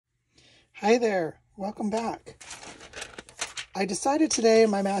Hi there, welcome back. I decided today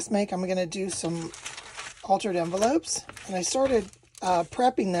in my mass make I'm going to do some altered envelopes, and I started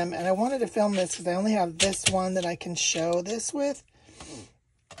prepping them, and I wanted to film this because I only have this one that I can show this with.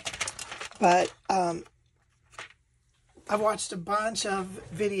 But I've watched a bunch of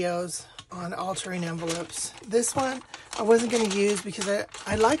videos on altering envelopes. This one I wasn't going to use because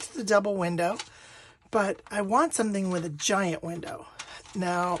I liked the double window, but I want something with a giant window.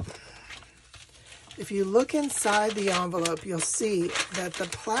 Now, if you look inside the envelope, you'll see that the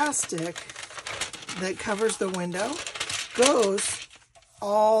plastic that covers the window goes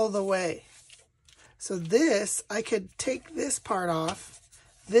all the way. So this, I could take this part off,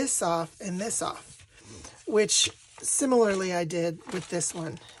 and this off, which similarly I did with this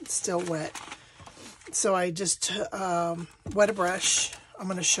one. It's still wet. So I just wet a brush. I'm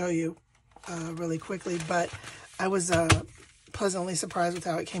going to show you really quickly, but I was pleasantly surprised with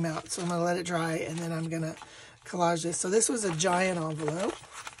how it came out. So I'm going to let it dry, and then I'm going to collage this. So this was a giant envelope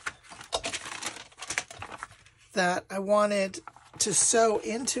that I wanted to sew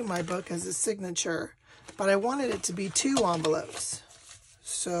into my book as a signature, but I wanted it to be 2 envelopes.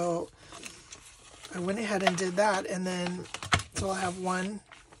 So I went ahead and did that, and then so I'll have one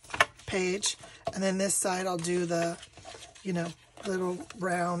page, and then this side I'll do the, little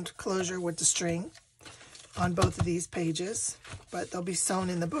round closure with the string on both of these pages, but they'll be sewn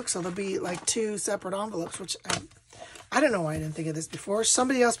in the book, so there'll be like 2 separate envelopes, which I don't know why I didn't think of this before.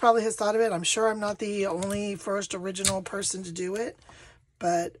 Somebody else probably has thought of it. I'm sure I'm not the only first original person to do it,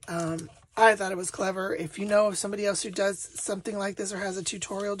 but I thought it was clever. If you know of somebody else who does something like this or has a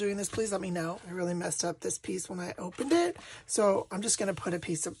tutorial doing this, please let me know. I really messed up this piece when I opened it, so I'm just going to put a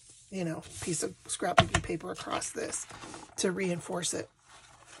piece of scrapbooking paper across this to reinforce it.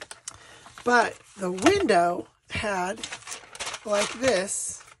 But the window had, like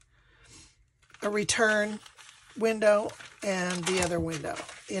this, a return window and the other window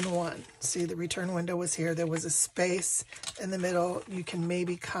in one. See, the return window was here. There was a space in the middle. You can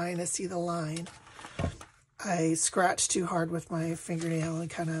maybe kind of see the line. I scratched too hard with my fingernail and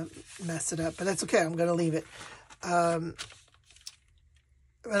kind of messed it up, but that's okay. I'm going to leave it. And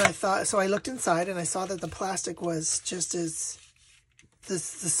I looked inside and I saw that the plastic was just as the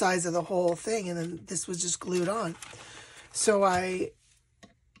size of the whole thing, and then this was just glued on. So I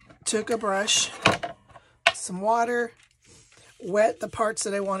took a brush, some water, wet the parts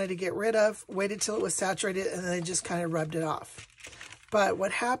that I wanted to get rid of, waited till it was saturated, and then I just kind of rubbed it off. But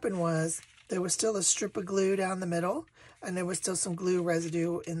what happened was there was still a strip of glue down the middle, and there was still some glue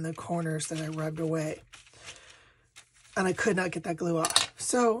residue in the corners that I rubbed away. And I could not get that glue off.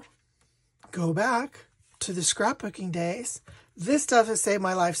 So go back to the scrapbooking days. This stuff has saved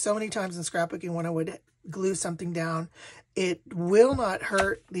my life so many times in scrapbooking when I would glue something down. It will not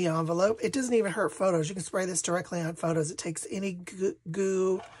hurt the envelope. It doesn't even hurt photos. You can spray this directly on photos. It takes any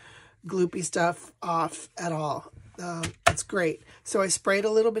gloopy stuff off at all. It's great. So I sprayed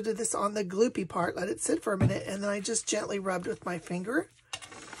a little bit of this on the gloopy part, let it sit for a minute, and then I just gently rubbed with my finger.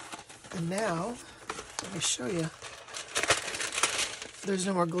 And now, let me show you. There's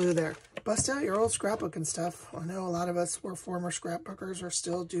no more glue there. Bust out your old scrapbooking stuff. I know a lot of us were former scrapbookers or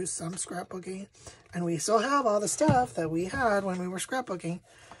still do some scrapbooking, and we still have all the stuff that we had when we were scrapbooking.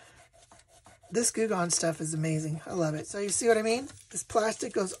 This Goo Gone stuff is amazing. I love it. So you see what I mean? This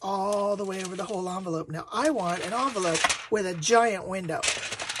plastic goes all the way over the whole envelope. Now I want an envelope with a giant window.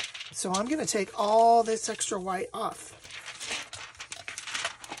 So I'm going to take all this extra white off.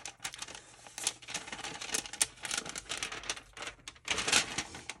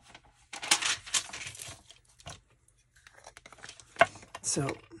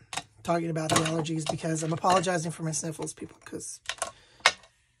 So, talking about the allergies, because I'm apologizing for my sniffles, people, because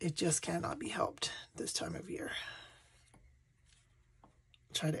it just cannot be helped this time of year.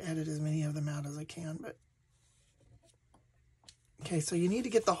 Try to edit as many of them out as I can, but... Okay, so you need to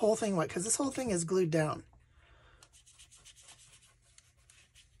get the whole thing wet, because this whole thing is glued down.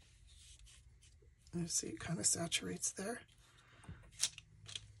 Let's see, it kind of saturates there.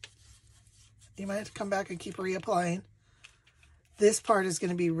 You might have to come back and keep reapplying. This part is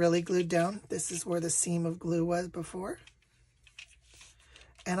going to be really glued down. This is where the seam of glue was before.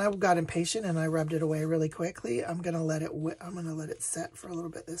 And I got impatient and I rubbed it away really quickly. I'm going to let it set for a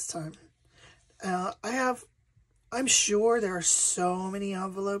little bit this time. I'm sure there are so many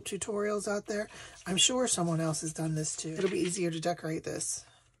envelope tutorials out there. I'm sure someone else has done this too. It'll be easier to decorate this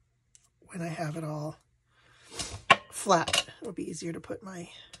when I have it all flat. It'll be easier to put my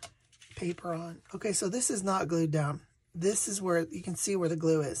paper on. Okay, so this is not glued down. This is where you can see where the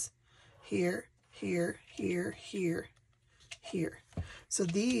glue is. Here, here, here, here, here. So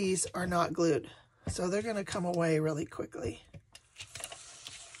these are not glued. So they're going to come away really quickly.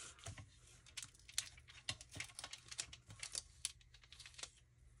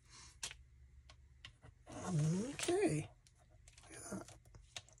 Okay. So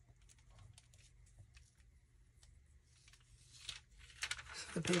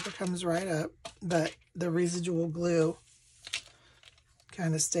the paper comes right up, but the residual glue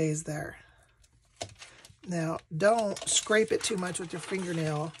kind of stays there. Now, don't scrape it too much with your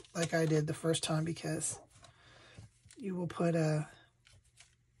fingernail like I did the first time, because you will put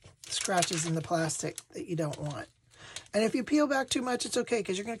scratches in the plastic that you don't want. And if you peel back too much, it's okay,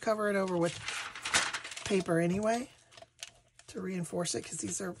 because you're going to cover it over with paper anyway to reinforce it, because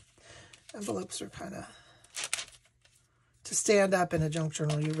these envelopes are kind of, to stand up in a junk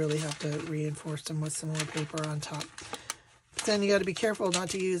journal, you really have to reinforce them with some more paper on top. Then you got to be careful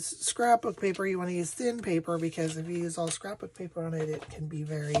not to use scrapbook paper. You want to use thin paper, because if you use all scrapbook paper on it, it can be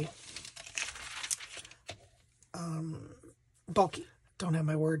very bulky. Don't have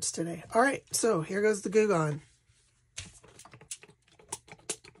my words today. All right, so here goes the Goo Gone.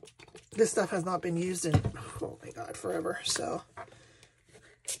 This stuff has not been used in, oh my God, forever. So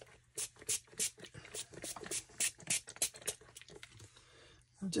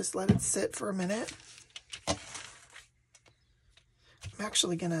just let it sit for a minute. I'm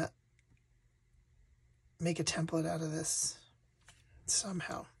actually going to make a template out of this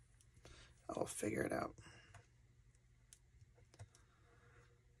somehow. I'll figure it out.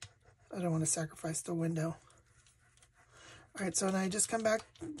 I don't want to sacrifice the window. All right, so now you just come back.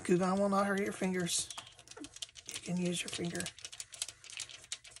 Goo Gone will not hurt your fingers. You can use your finger.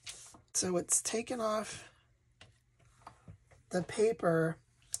 So it's taken off the paper,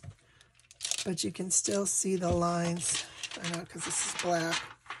 but you can still see the lines. I know, because this is black.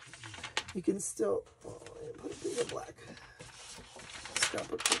 You can still, oh, I'm going to put a piece of black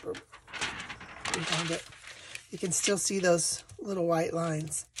scrapbook paper behind it. You can still see those little white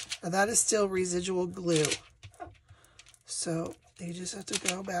lines. Now that is still residual glue. So you just have to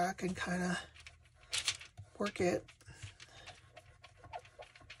go back and kind of work it.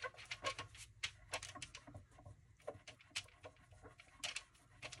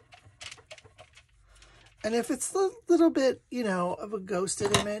 And if it's a little bit, you know, of a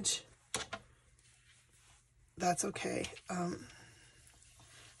ghosted image, that's okay. I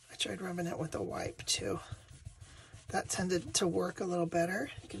tried rubbing it with a wipe too. That tended to work a little better.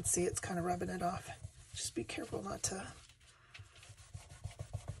 You can see it's kind of rubbing it off. Just be careful not to.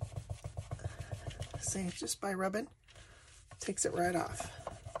 See, just by rubbing, takes it right off.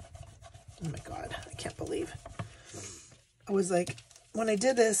 Oh my God, I can't believe. I was like, when I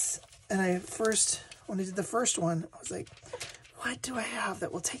did this, and when I did the first one, I was like, what do I have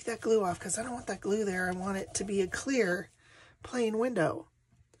that will take that glue off? Because I don't want that glue there. I want it to be a clear, plain window.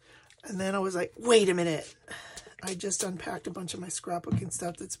 And then I was like, wait a minute. I just unpacked a bunch of my scrapbooking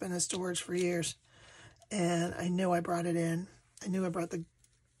stuff that's been in storage for years. And I knew I brought it in. I knew I brought the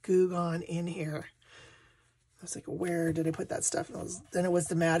Goo Gone in here. I was like, where did I put that stuff? And then it was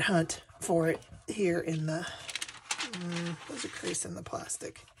the mad hunt for it here in the, those are crease in the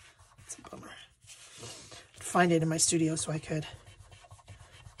plastic. It's a bummer. I'd find it in my studio so I could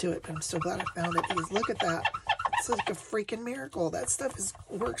do it, but I'm so glad I found it, because look at that. It's like a freaking miracle. That stuff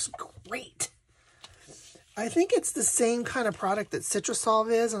works great. I think it's the same kind of product that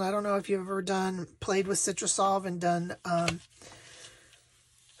Citrusolve is, and I don't know if you've ever played with Citrusolve and done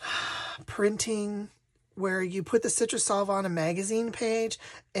printing, where you put the Citrusolve on a magazine page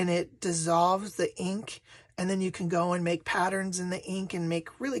and it dissolves the ink, and then you can go and make patterns in the ink and make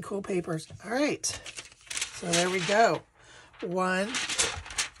really cool papers. All right, so there we go. One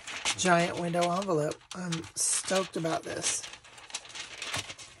giant window envelope. I'm stoked about this.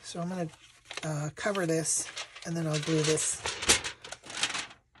 So I'm going to cover this, and then I'll glue this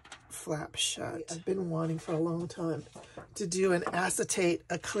flap shut. I've been wanting for a long time to do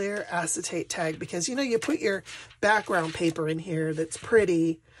a clear acetate tag, because, you know, you put your background paper in here that's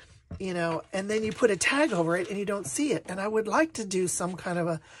pretty, you know, and then you put a tag over it and you don't see it. And I would like to do some kind of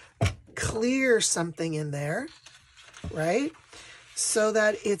a clear something in there, right? So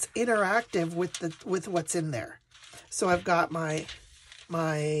that it's interactive with what's in there. So I've got my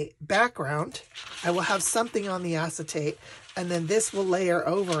background. I will have something on the acetate, and then this will layer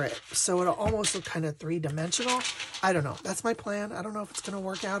over it. So it'll almost look kind of three-dimensional. I don't know. That's my plan. I don't know if it's going to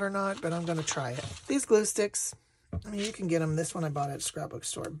work out or not, but I'm going to try it. These glue sticks, I mean, you can get them. This one I bought at a scrapbook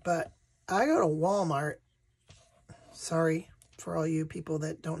store, but I go to Walmart. Sorry for all you people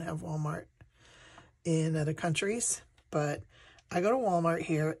that don't have Walmart in other countries, but I go to Walmart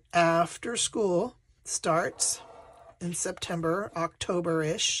here after school starts, in September,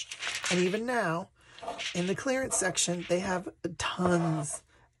 October-ish, and even now, in the clearance section, they have tons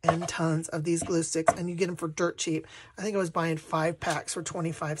and tons of these glue sticks, and you get them for dirt cheap. I think I was buying 5 packs for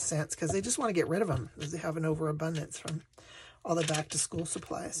 25 cents because they just want to get rid of them because they have an overabundance from all the back-to-school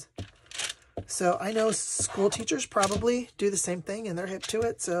supplies. So I know school teachers probably do the same thing and they're hip to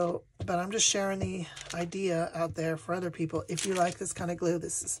it. So, but I'm just sharing the idea out there for other people. If you like this kind of glue,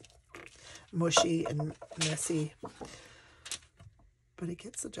 this is mushy and messy, but it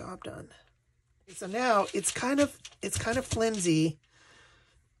gets the job done. So now it's kind of flimsy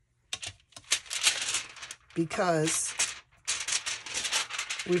because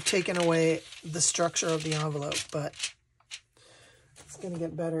we've taken away the structure of the envelope, but it's going to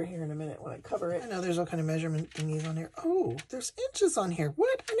get better here in a minute when I cover it. I know there's all kind of measurement thingies on here. Oh, there's inches on here.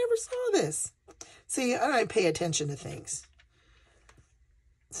 What? I never saw this. See, I pay attention to things.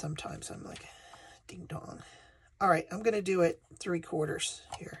 Sometimes I'm like, ding dong. All right, I'm going to do it 3/4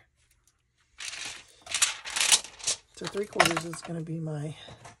 here. So 3/4 is going to be my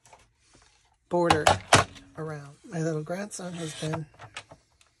border around. My little grandson has been,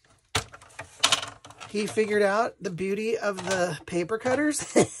 he figured out the beauty of the paper cutters.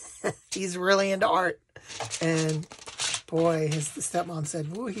 He's really into art. And boy, his stepmom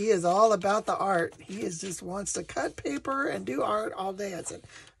said, ooh, he is all about the art. He just wants to cut paper and do art all day. I said,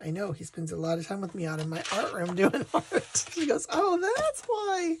 I know, he spends a lot of time with me out in my art room doing art. She goes, oh, that's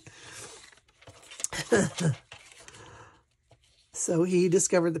why. So he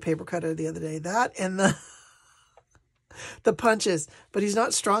discovered the paper cutter the other day. That and the punches, but he's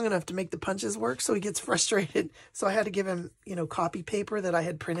not strong enough to make the punches work, so he gets frustrated. So I had to give him, copy paper that I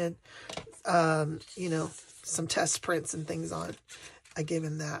had printed, some test prints and things on. I gave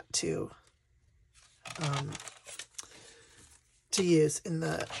him that to use in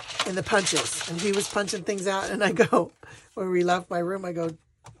the punches, and he was punching things out. And I go, when we left my room, I go,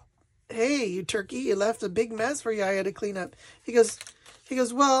 hey, you turkey, you left a big mess for you. I had to clean up. He goes,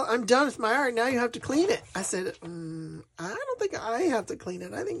 well, I'm done with my art. Now you have to clean it. I said, I don't think I have to clean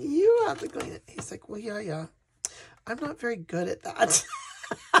it. I think you have to clean it. He's like, well, yeah. I'm not very good at that.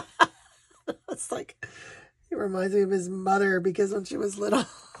 It's like, it reminds me of his mother, because when she was little,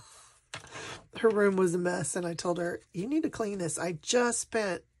 her room was a mess. And I told her, you need to clean this. I just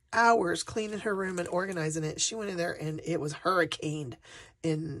spent hours cleaning her room and organizing it. She went in there and it was hurricaned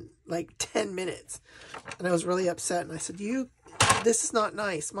in like 10 minutes. And I was really upset. And I said, this is not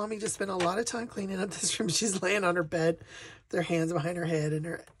nice. Mommy just spent a lot of time cleaning up this room. She's laying on her bed with her hands behind her head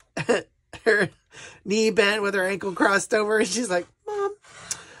and her knee bent with her ankle crossed over. And she's like, Mom,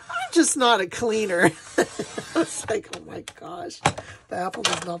 I'm just not a cleaner. I was like, oh my gosh. The apple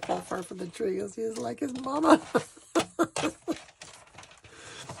does not fall far from the tree. He is like his mama.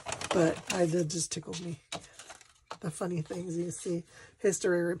 But that just tickled me. The funny things you see,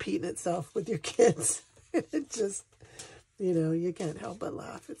 history repeating itself with your kids. It just, you can't help but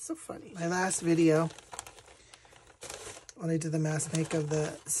laugh. It's so funny. My last video, when I did the mass make of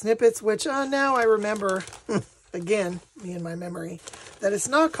the snippets, which now I remember, again, me and my memory, that it's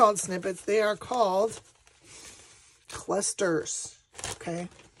not called snippets. They are called clusters. Okay?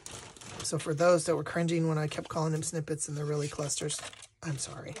 So for those that were cringing when I kept calling them snippets and they're really clusters, I'm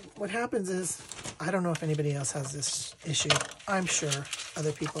sorry. What happens is, I don't know if anybody else has this issue. I'm sure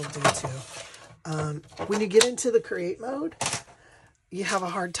other people do too. When you get into the create mode, you have a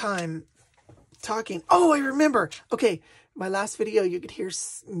hard time talking. Oh, I remember. Okay, my last video, you could hear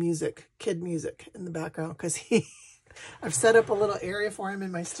music, kid music in the background, because I've set up a little area for him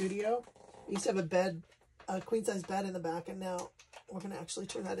in my studio. I used to have a bed, a queen-size bed in the back, and now we're going to actually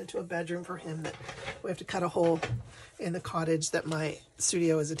turn that into a bedroom for him. That we have to cut a hole in the cottage that my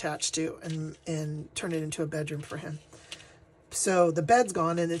studio is attached to and turn it into a bedroom for him. So the bed's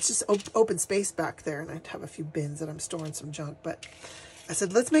gone and it's just open space back there. And I have a few bins that I'm storing some junk. But I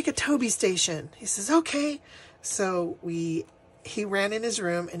said, let's make a Toby station. He says, okay. So he ran in his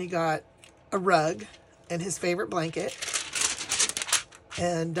room and he got a rug and his favorite blanket.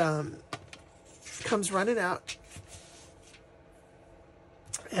 And comes running out.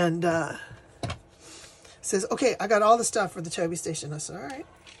 And says, okay, I got all the stuff for the Toby station. I said, all right,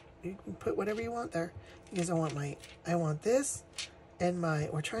 you can put whatever you want there. He goes, I want this and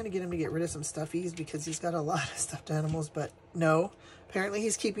we're trying to get him to get rid of some stuffies because he's got a lot of stuffed animals, but no, apparently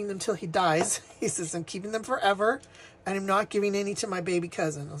he's keeping them till he dies. He says, I'm keeping them forever and I'm not giving any to my baby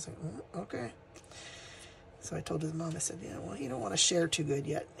cousin. I was like, okay. So I told his mom, I said, yeah, well, you don't want to share too good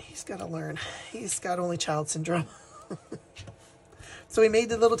yet. He's got to learn. He's got only child syndrome. So we made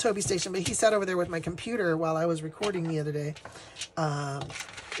the little Toby station, but he sat over there with my computer while I was recording the other day.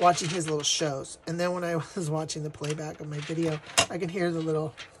 watching his little shows. And then when I was watching the playback of my video, I can hear the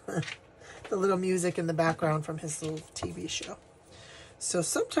little the little music in the background from his little TV show. So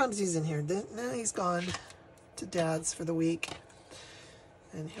sometimes he's in here. Now he's gone to Dad's for the week,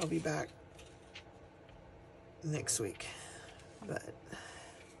 and he'll be back next week. But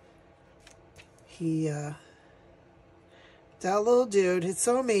he that little dude, it's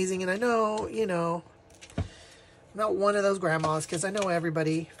so amazing. And I know, you know, I'm not one of those grandmas, because I know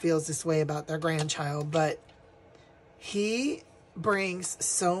everybody feels this way about their grandchild, but he brings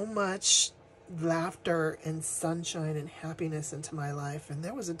so much laughter and sunshine and happiness into my life. And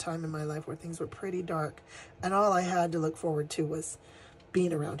there was a time in my life where things were pretty dark, and all I had to look forward to was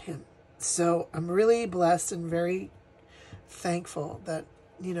being around him. So I'm really blessed and very thankful that,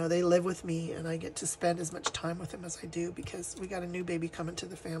 you know, they live with me and I get to spend as much time with him as I do, because we got a new baby coming to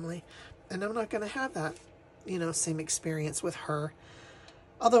the family, and I'm not going to have that, you know, same experience with her.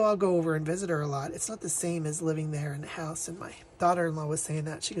 Although I'll go over and visit her a lot, it's not the same as living there in the house. And my daughter-in-law was saying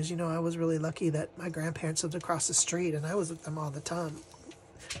that. She goes, you know, I was really lucky that my grandparents lived across the street, and I was with them all the time.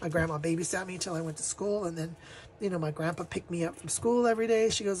 My grandma babysat me until I went to school, and then, you know, my grandpa picked me up from school every day.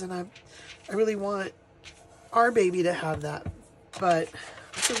 She goes, and I really want our baby to have that. But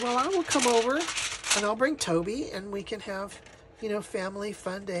I said, well, I will come over, and I'll bring Toby, and we can have, you know, family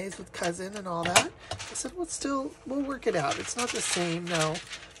fun days with cousin and all that. I said, well, we'll work it out. It's not the same, no,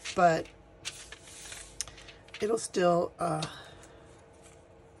 but it'll still be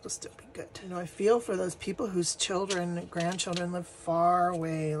good. You know, I feel for those people whose children, grandchildren live far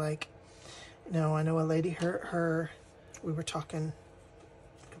away. Like, you know, I know a lady, we were talking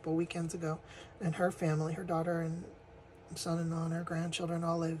a couple weekends ago, and her family, her daughter and son-in-law and her grandchildren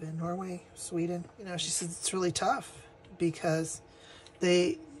all live in Norway, Sweden. You know, she says it's really tough, because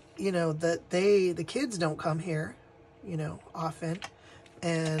they, you know, the kids don't come here, you know, often,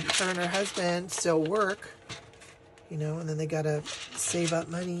 and her and her husband still work, you know, and then they gotta save up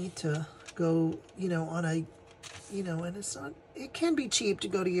money to go, you know, on a, you know, and it can be cheap to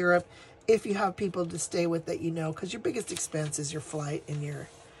go to Europe if you have people to stay with that, you know, because your biggest expense is your flight and your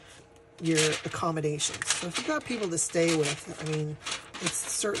accommodations. So if you got people to stay with, I mean, it's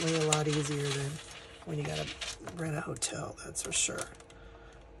certainly a lot easier than when you gotta rent a hotel, that's for sure.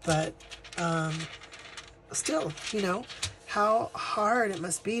 But still, you know, how hard it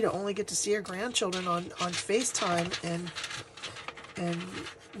must be to only get to see your grandchildren on FaceTime and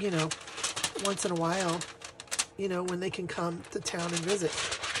you know, once in a while, you know, when they can come to town and visit.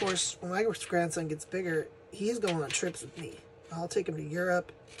 Of course, when my grandson gets bigger, he's going on trips with me. I'll take him to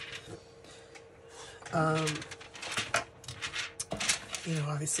Europe. You know,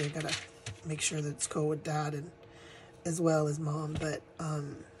 obviously I gotta make sure that it's cool with Dad and as well as Mom, but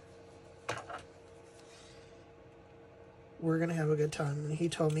we're gonna have a good time. And he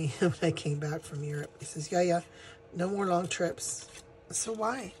told me when I came back from Europe, he says, yeah, no more long trips. I said,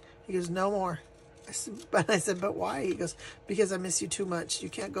 why? He goes, no more. I said, but why? He goes, because I miss you too much. You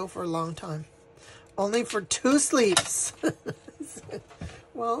can't go for a long time. Only for 2 sleeps. I said,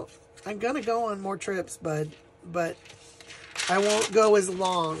 well, I'm gonna go on more trips, bud, but I won't go as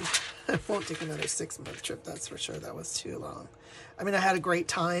long. I won't take another 6-month trip, that's for sure. That was too long. I mean, I had a great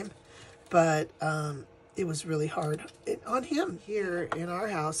time, but it was really hard on him. Here in our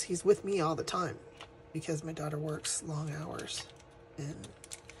house, he's with me all the time because my daughter works long hours. And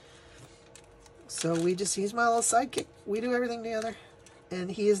so he's my little sidekick. We do everything together.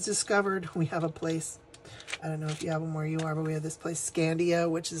 And he has discovered we have a place. I don't know if you have them where you are, but we have this place, Scandia,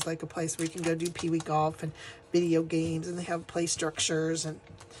 which is like a place where you can go do pee-wee golf and video games, and they have play structures,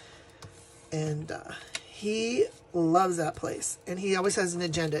 and he loves that place. And he always has an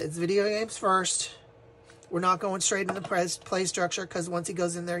agenda. It's video games first. We're not going straight into play structure, because once he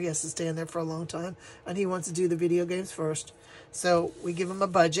goes in there, he has to stay in there for a long time, and he wants to do the video games first. So we give him a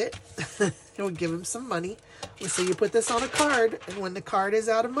budget, and we give him some money. We say, you put this on a card, and when the card is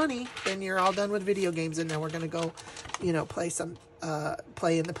out of money, then you're all done with video games, and then we're going to go, you know, play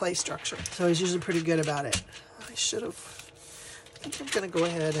in the play structure. So he's usually pretty good about it. I think I'm going to go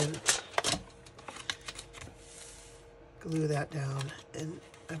ahead and glue that down, and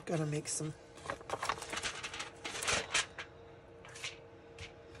I've got to make some,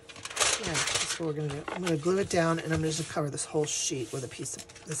 yeah, that's what we're going to do. I'm going to glue it down, and I'm just going to cover this whole sheet with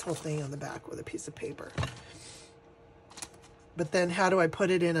this whole thing on the back with a piece of paper. But then how do I put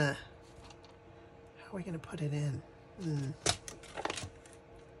it in how are we going to put it in?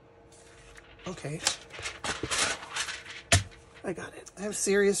 Okay. I got it. I have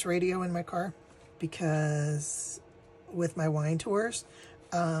Sirius radio in my car because with my wine tours,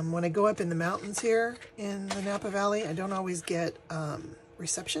 when I go up in the mountains here in the Napa Valley, I don't always get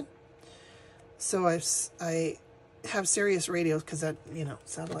reception. So I have Sirius radios because that, you know,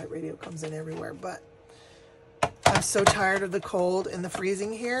 satellite radio comes in everywhere. But I'm so tired of the cold and the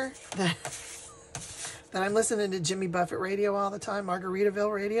freezing here that I'm listening to Jimmy Buffett radio all the time,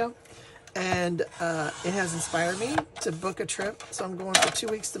 Margaritaville radio. And it has inspired me to book a trip. So I'm going for 2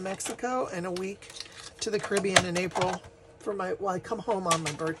 weeks to Mexico and a week to the Caribbean in April for I come home on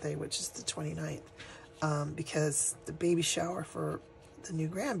my birthday, which is the 29th, because the baby shower for the new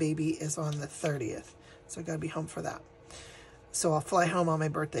grandbaby is on the 30th. So I got to be home for that. So I'll fly home on my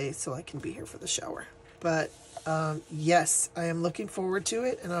birthday so I can be here for the shower. But yes, I am looking forward to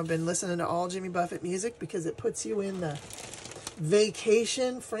it. And I've been listening to all Jimmy Buffett music because it puts you in the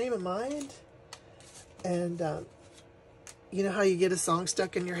vacation frame of mind. And you know how you get a song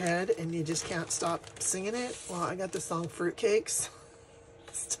stuck in your head and you just can't stop singing it? Well, I got the song Fruitcakes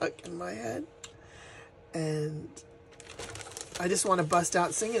stuck in my head. And I just want to bust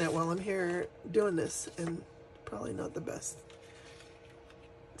out singing it while I'm here doing this. And probably not the best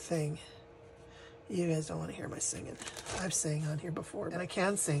thing. You guys don't want to hear my singing. I've sang on here before, and I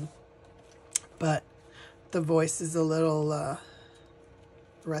can sing. But the voice is a little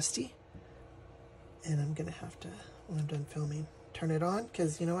rusty. And I'm going to have to, when I'm done filming, turn it on.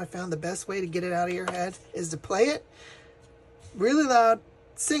 Because, you know, I found the best way to get it out of your head is to play it really loud,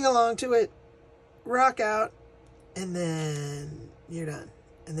 sing along to it, rock out, and then you're done.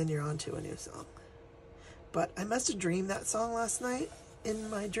 And then you're on to a new song. But I must have dreamed that song last night in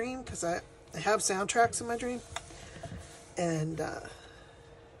my dream, because I have soundtracks in my dream. And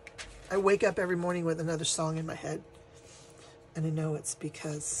I wake up every morning with another song in my head. And I know it's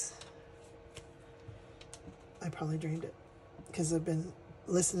because I probably dreamed it. Because I've been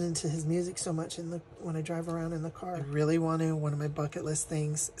listening to his music so much when I drive around in the car. I really want to, one of my bucket list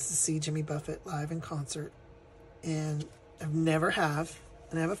things is to see Jimmy Buffett live in concert. And I've never have.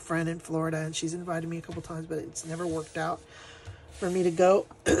 And I have a friend in Florida, and she's invited me a couple times, but it's never worked out for me to go.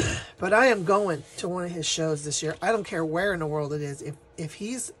 But I am going to one of his shows this year. I don't care where in the world it is. If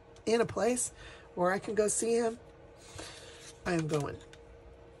he's in a place where I can go see him, I am going.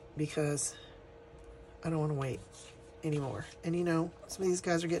 Because I don't want to wait anymore. And you know, some of these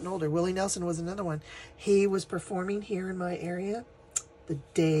guys are getting older. Willie Nelson was another one. He was performing here in my area the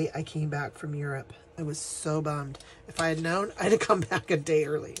day I came back from Europe. I was so bummed. If I had known, I'd have come back a day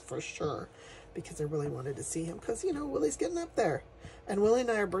early for sure, because I really wanted to see him, because, you know, Willie's getting up there. And Willie and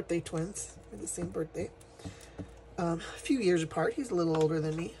I are birthday twins. We have the same birthday. A few years apart. He's a little older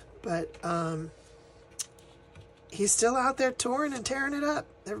than me, but he's still out there touring and tearing it up.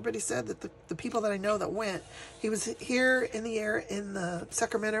 Everybody said that the people that I know that went, he was here in the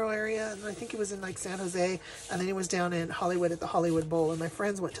Sacramento area, and I think he was in like San Jose, and then he was down in Hollywood at the Hollywood Bowl, and my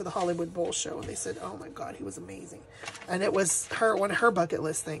friends went to the Hollywood Bowl show, and they said, oh my God, he was amazing. And it was one of her bucket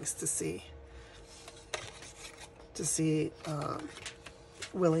list things to see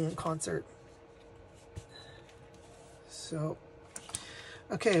Willie in concert. So,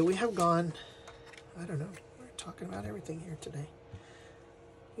 okay, we have gone, I don't know, we're talking about everything here today.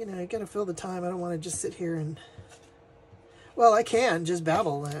 You know, you got to fill the time. I don't want to just sit here and, well, I can just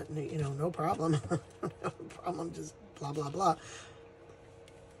babble that, you know, no problem. No problem, just blah, blah, blah.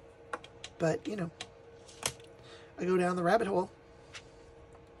 But, you know, I go down the rabbit hole,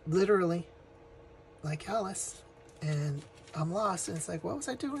 literally, like Alice, and I'm lost. And it's like, what was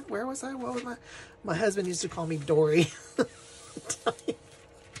I doing? Where was I? What was my husband used to call me Dory.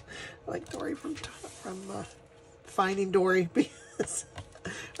 Like Dory from Finding Dory, because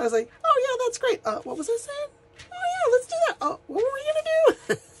I was like, oh yeah, that's great. What was I saying? Oh yeah, let's do that. Oh, what were we gonna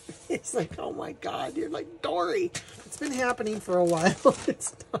do? It's like, oh my God, you're like Dory. It's been happening for a while.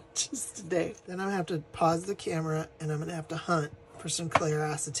 It's not just today. Then I'm gonna have to pause the camera, and I'm gonna have to hunt for some clear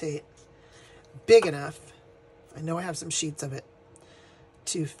acetate big enough. I know I have some sheets of it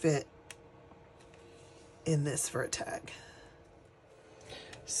to fit in this for a tag.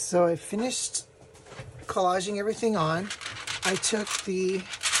 So I finished collaging everything on. I took the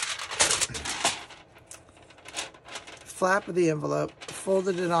flap of the envelope,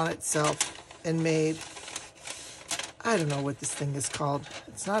 folded it on itself, and made, I don't know what this thing is called.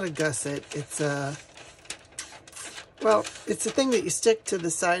 It's not a gusset. It's a, well, it's a thing that you stick to the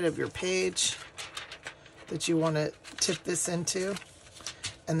side of your page that you want to tip this into,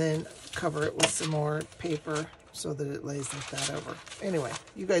 and then cover it with some more paper so that it lays like that over. Anyway,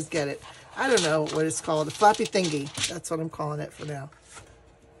 you guys get it. I don't know what it's called. A flappy thingy. That's what I'm calling it for now.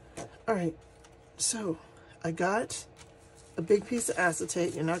 All right. So I got a big piece of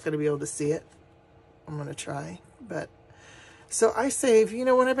acetate. You're not going to be able to see it. I'm going to try. But so I save, you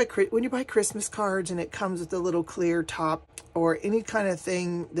know, when you buy Christmas cards and it comes with a little clear top or any kind of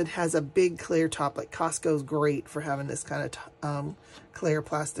thing that has a big clear top, like Costco's great for having this kind of clear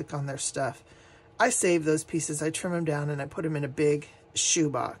plastic on their stuff. I save those pieces, I trim them down, and I put them in a big shoe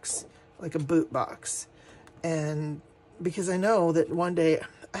box, like a boot box. And because I know that one day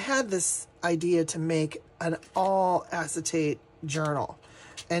I had this idea to make an all acetate journal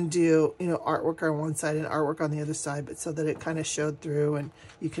and do, you know, artwork on one side and artwork on the other side, but so that it kind of showed through and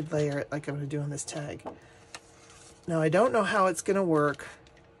you could layer it like I'm going to do on this tag. Now, I don't know how it's going to work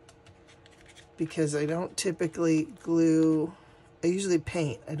because I don't typically glue. I usually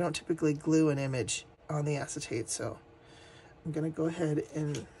paint. I don't typically glue an image on the acetate, so I'm going to go ahead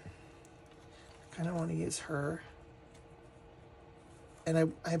and kind of want to use her.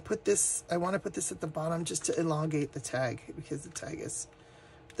 And I put this, I want to put this at the bottom just to elongate the tag, because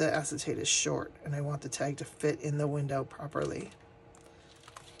the acetate is short and I want the tag to fit in the window properly.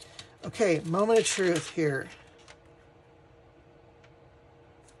 Okay, moment of truth here.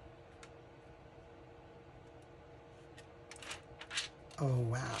 Oh,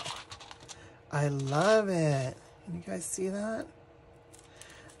 wow. I love it. Can you guys see that?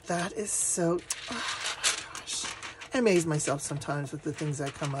 That is so, oh my gosh. I amaze myself sometimes with the things I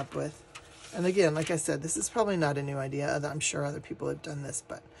come up with. And again, like I said, this is probably not a new idea. I'm sure other people have done this,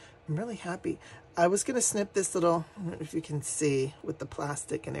 but I'm really happy. I was going to snip this little, I don't know if you can see with the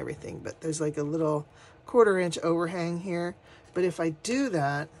plastic and everything, but there's like a little 1/4 inch overhang here. But if I do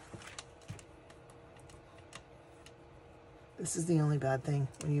that, this is the only bad thing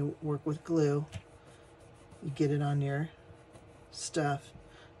when you work with glue. You get it on your stuff.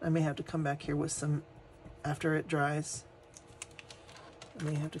 I may have to come back here with some, after it dries, I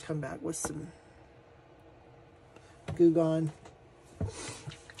may have to come back with some Goo Gone.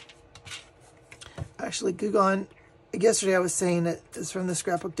 Actually, Goo Gone, yesterday I was saying that it's from the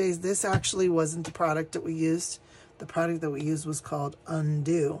scrapbook days. This actually wasn't the product that we used. The product that we used was called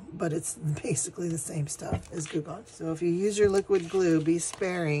Undo, but it's basically the same stuff as Goo Gone. So if you use your liquid glue, be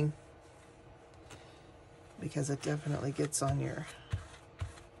sparing, because it definitely gets on the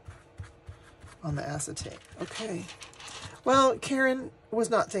acetate. Okay. Well, Karen was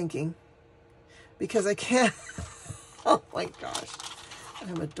not thinking, because I can't, oh my gosh,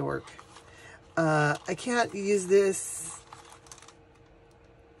 I'm a dork. I can't use this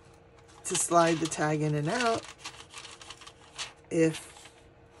to slide the tag in and out if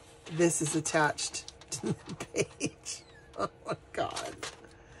this is attached to the page. Oh my God.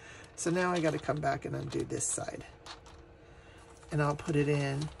 So now I got to come back and undo this side. And I'll put it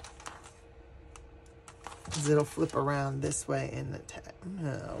in, because it'll flip around this way in the tag.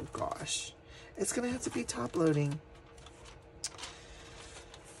 Oh gosh. It's going to have to be top loading.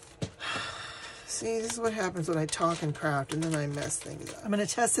 See, this is what happens when I talk and craft and then I mess things up. I'm going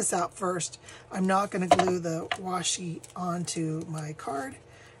to test this out first. I'm not going to glue the washi onto my card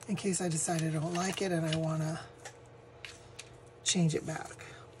in case I decide I don't like it and I want to change it back.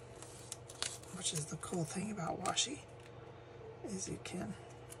 Which is the cool thing about washi, is you can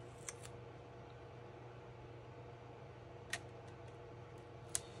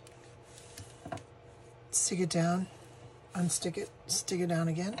stick it down, unstick it, stick it down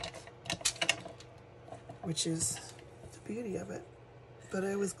again, which is the beauty of it. But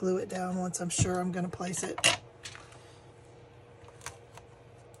I always glue it down once I'm sure I'm going to place it.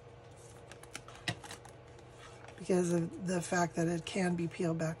 Because of the fact that it can be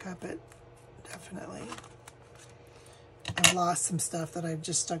peeled back up, it definitely. I've lost some stuff that I've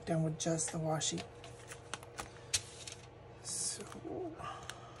just stuck down with just the washi. So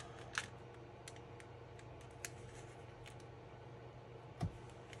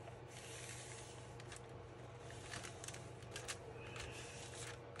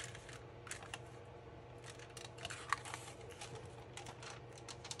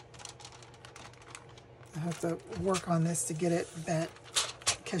I have to work on this to get it bent,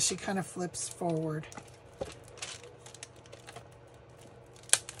 because she kind of flips forward.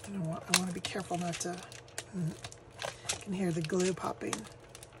 And I want to be careful not to, I can hear the glue popping.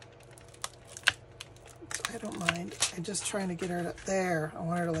 I don't mind. I'm just trying to get her to, there. I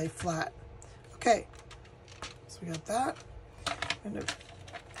want her to lay flat. Okay, so we got that.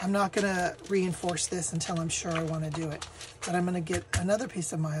 I'm not going to reinforce this until I'm sure I want to do it. But I'm going to get another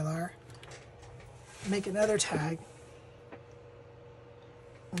piece of Mylar, make another tag,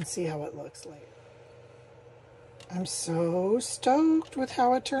 and see how it looks later. I'm so stoked with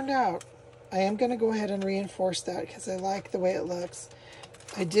how it turned out. I am going to go ahead and reinforce that because I like the way it looks.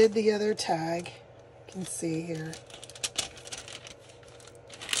 I did the other tag. You can see here.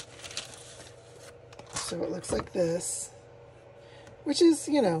 So it looks like this, which is,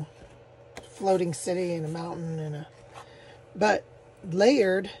 you know, floating city and a mountain and a but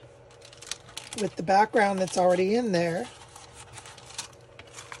layered with the background that's already in there.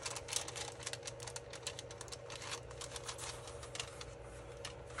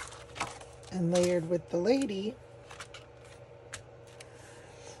 And layered with the lady.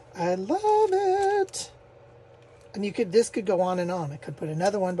 I love it. And this could go on and on. I could put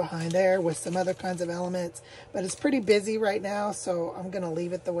another one behind there with some other kinds of elements, but it's pretty busy right now, so I'm going to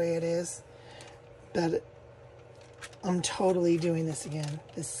leave it the way it is. But I'm totally doing this again.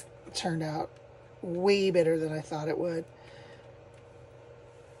 This turned out way better than I thought it would.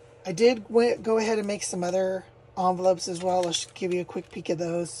 I did go ahead and make some other envelopes as well. I'll give you a quick peek of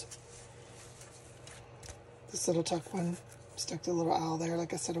those. This little tuck one, stuck a little owl there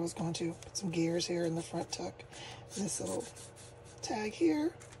like I said I was going to. Put some gears here in the front tuck. And this little tag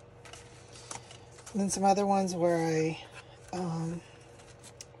here. And then some other ones where I,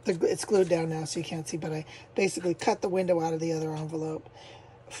 it's glued down now so you can't see, but I basically cut the window out of the other envelope,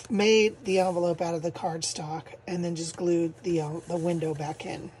 made the envelope out of the cardstock, and then just glued the window back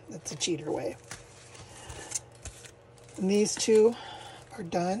in. That's a cheater way. And these two are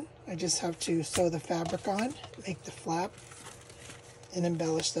done. I just have to sew the fabric on, make the flap, and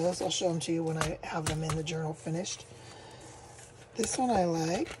embellish those. I'll show them to you when I have them in the journal finished. This one I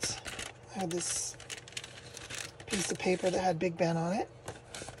liked. I had this piece of paper that had Big Ben on it,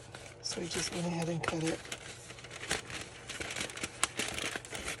 so we just went ahead and cut it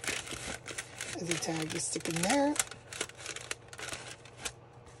as a tag to stick in there.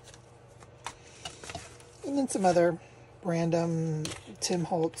 And then some other random Tim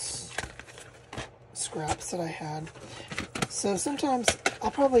Holtz scraps that I had. So sometimes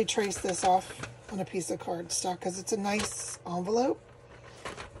I'll probably trace this off on a piece of cardstock because it's a nice envelope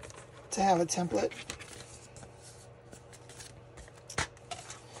to have a template.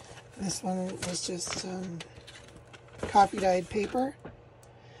 This one was just coffee dyed paper.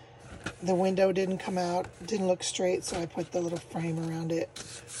 The window didn't come out, didn't look straight, so I put the little frame around it.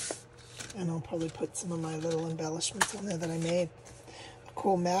 And I'll probably put some of my little embellishments on there that I made. A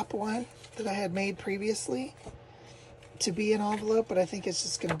cool map one that I had made previously to be an envelope, but I think it's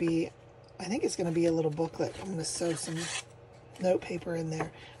just going to be, I think it's going to be a little booklet. I'm going to sew some note paper in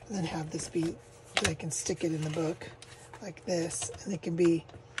there and then have this be, that I can stick it in the book like this. And it can be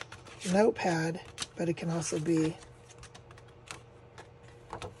a notepad, but it can also be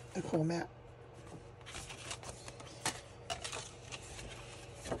a cool map.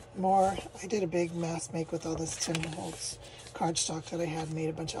 More, I did a big mass make with all this Tim Holtz cardstock that I had, made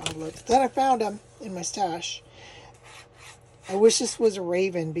a bunch of envelopes. Then I found them in my stash. I wish this was a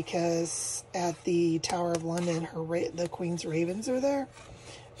raven because at the Tower of London, the Queen's ravens are there,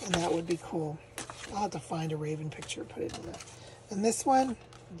 and that would be cool. I'll have to find a raven picture, put it in there. And this one,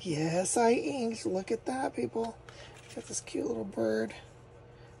 yes, I inked. Look at that, people. Got this cute little bird.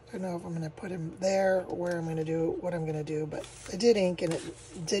 I don't know if I'm going to put him there or where I'm going to do what I'm going to do, but I did ink and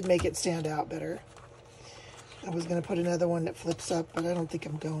it did make it stand out better. I was going to put another one that flips up, but I don't think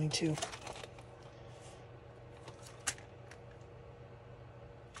I'm going to.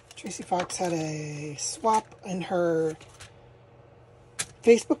 Tracy Fox had a swap in her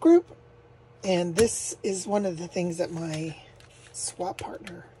Facebook group, and this is one of the things that my swap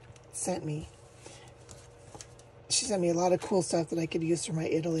partner sent me. She sent me a lot of cool stuff that I could use for my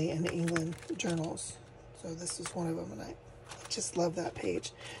Italy and England journals. So this is one of them, and I just love that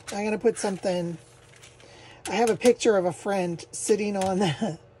page. Now I'm going to put something, I have a picture of a friend sitting on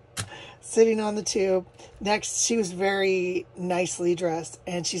the tube. Next, she was very nicely dressed,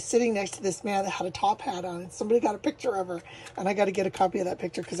 and she's sitting next to this man that had a top hat on, and somebody got a picture of her, and I got to get a copy of that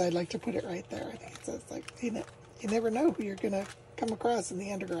picture because I'd like to put it right there. I think it says, like, you never know who you're going to come across in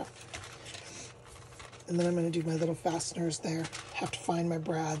the underground. And then I'm going to do my little fasteners there. Have to find my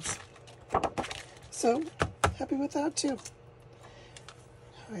brads. So, happy with that too.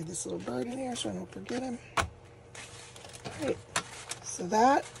 Hide this little bird in here so I don't forget him. Alright, so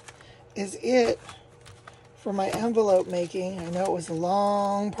that is it for my envelope making. I know it was a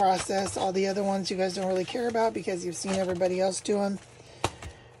long process. All the other ones you guys don't really care about because you've seen everybody else do them.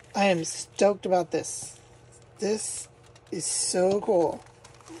 I am stoked about this. This is so cool.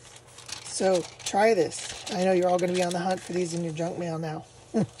 So try this. I know you're all going to be on the hunt for these in your junk mail now.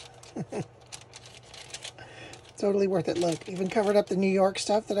 Totally worth it. Look, even covered up the New York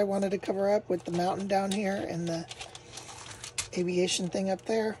stuff that I wanted to cover up with the mountain down here and the aviation thing up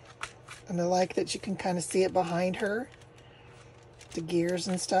there. And I like that you can kind of see it behind her. The gears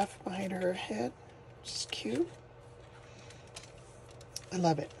and stuff behind her head. Just cute. I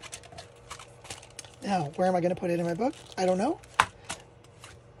love it. Now, where am I going to put it in my book? I don't know.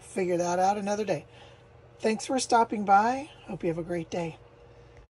 Figure that out another day. Thanks for stopping by. Hope you have a great day.